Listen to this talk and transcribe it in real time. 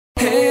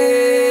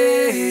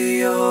Hey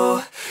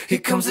yo, here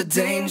comes the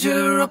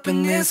danger up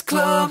in this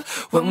club.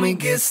 When we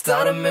get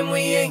started, man, we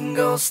ain't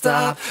gon'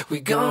 stop. We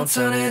gon'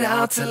 turn it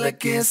out till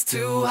it gets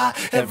too hot.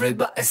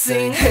 Everybody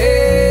sing,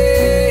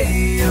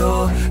 hey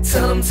yo.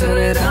 Tell them turn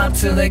it out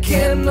till they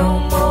can't no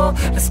more.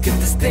 Let's get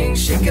this thing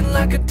shaking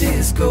like a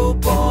disco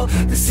ball.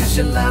 This is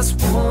your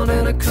last one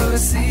and a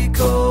courtesy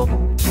call.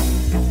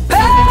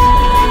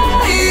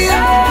 Hey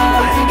yo,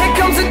 here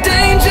comes the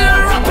danger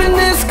up in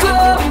this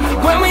club.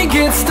 When we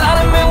get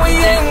started, man, we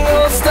ain't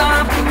gon'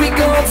 stop. We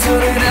gon'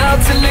 turn it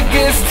out till it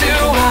gets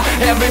too hot.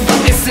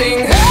 Everybody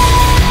sing,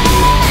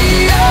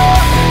 hey yo.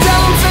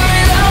 Tell them turn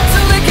it out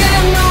till they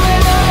can't no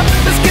more.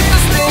 Let's get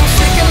this thing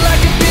shaking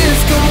like a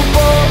disco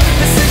ball.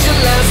 This is your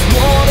last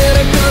one and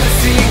a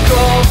courtesy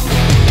call.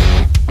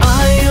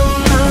 I am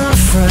not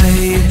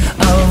afraid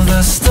of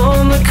the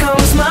storm that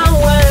comes my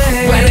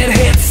way. When it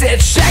hits,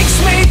 it shakes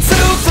me to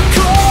the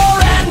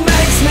core and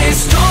makes me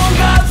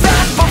stronger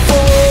than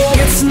before.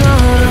 It's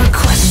not a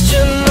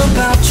question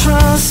about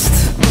trust,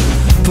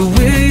 but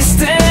will you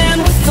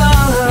stand with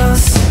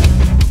us?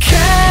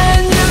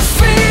 Can you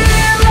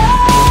feel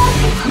it?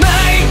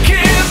 Make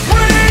it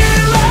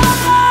real.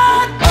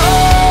 Oh,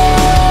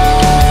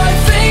 I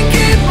think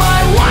it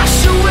might wash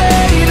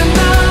away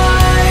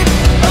tonight.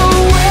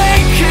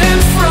 Awaken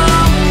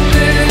from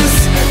this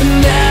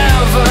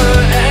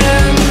never-ending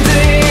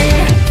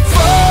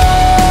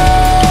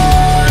fight.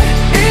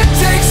 It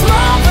takes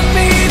more than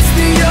meets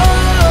the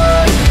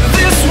eye.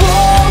 This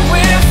war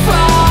we're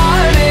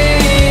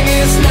fighting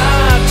is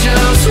not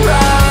just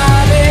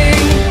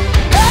riding.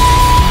 Hey,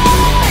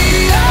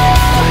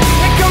 oh,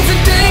 here comes the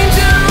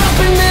danger up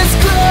in this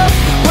club.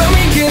 When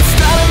we get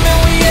started, man,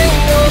 we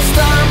ain't gon'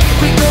 stop.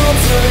 We gon'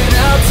 turn it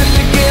out till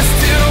it gets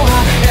too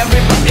hot.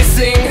 Everybody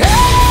sing,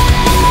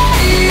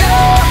 hey,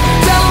 oh.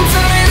 Tell them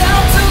turn it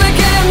out till they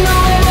can't no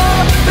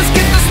more. Let's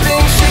get this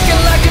thing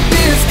shaking like a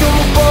disco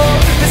ball.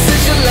 This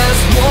is your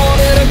last one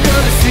and a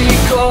courtesy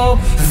call.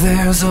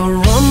 There's a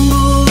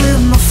rumble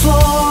in the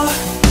floor,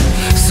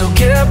 so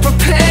get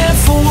prepared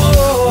for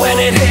war. When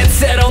it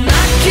hits, it'll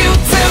knock you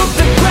to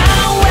the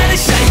ground. When it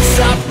shakes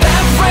up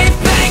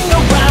everything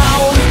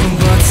around.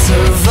 But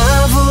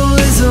survival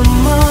is a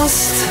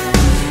must,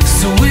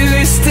 so will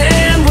you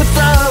stand with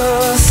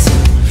us?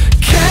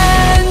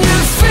 Can you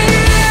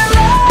feel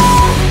it?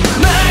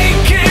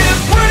 Make it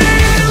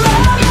real.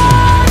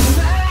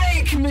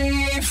 Make me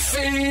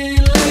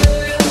feel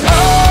it. Oh,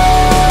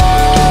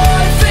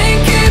 I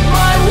think it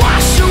might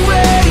wash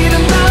away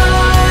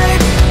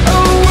tonight.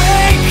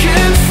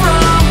 Awaken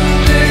from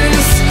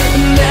this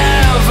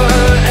never-ending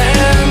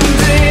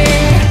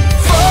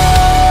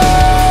fight.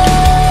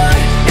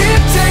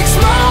 It takes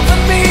more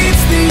than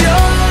meets the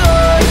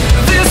eye.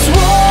 This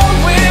war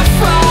we're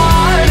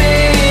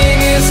fighting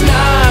is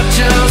not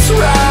just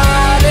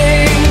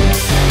riding.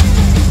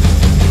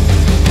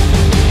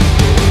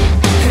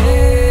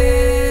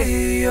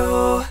 Hey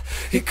yo,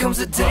 here comes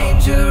the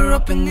danger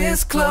up in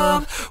this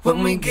club.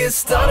 When we get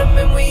started,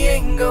 man, we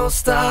ain't gon'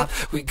 stop.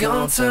 We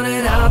gon' turn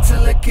it out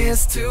till it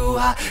gets too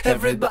hot.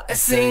 Everybody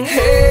sing,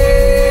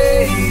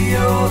 hey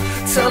yo.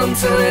 Tell them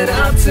turn it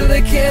out till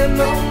they can't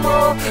no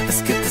more.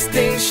 Let's get this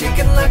thing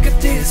shaking like a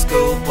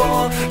disco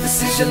ball.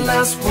 This is your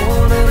last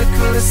one and a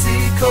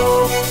courtesy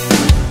call.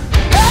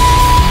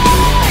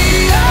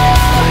 Hey yo,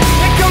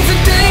 here comes the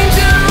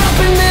danger up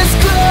in this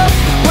club.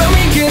 When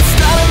we get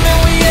started, man,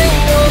 we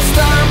ain't gon'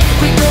 stop.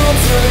 We gon'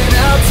 turn it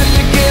out till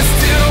it gets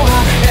too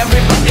hot.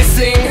 Everybody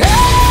sing, hey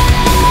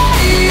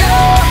yo.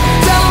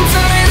 Tell them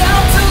turn it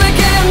out till they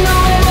can't no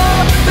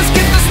more. Let's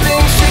get this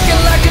thing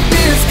shaking like a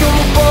disco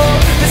ball.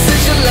 This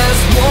is your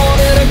last one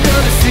and a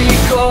courtesy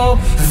call.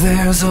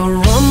 There's a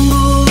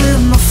rumble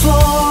in the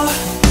floor,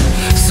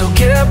 so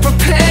get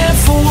prepared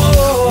for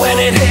war. When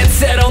it hits,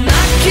 it'll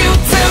knock you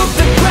to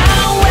the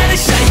ground. When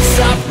it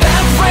shakes up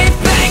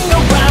everything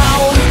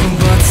around.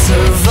 But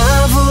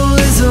survival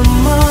is a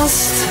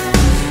must,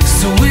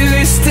 so will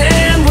you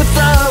stand with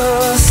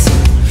us?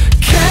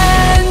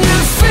 Can you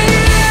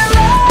feel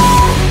it?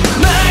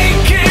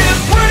 Make it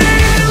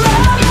real.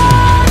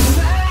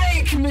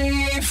 Make me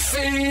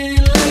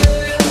feel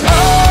it. Oh,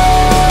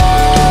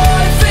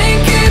 I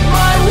think it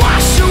might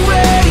wash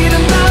away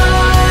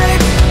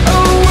tonight.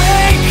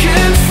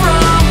 Awaken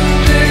from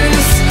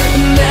this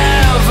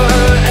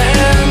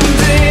never-ending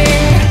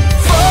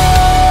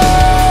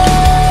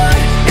fight.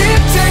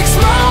 It takes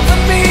more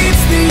than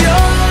meets the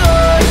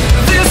eye.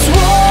 This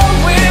war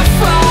we're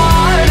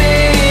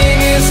fighting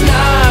is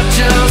not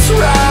just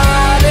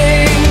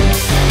riding.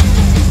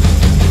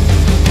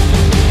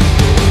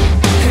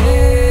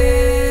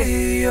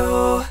 Hey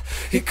yo,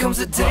 here comes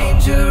the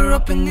danger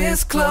up in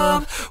this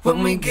club.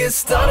 When we get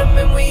started,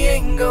 man, we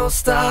ain't gon'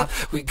 stop.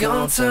 We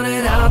gon' turn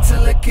it out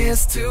till it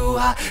gets too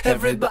hot.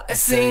 Everybody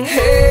sing,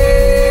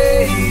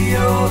 hey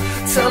yo.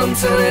 Tell them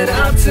turn it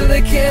out till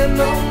they can't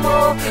no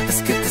more.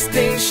 Let's get this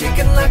thing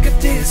shaking like a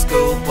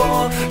disco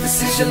ball.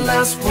 This is your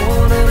last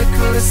one and a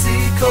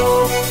courtesy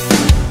call.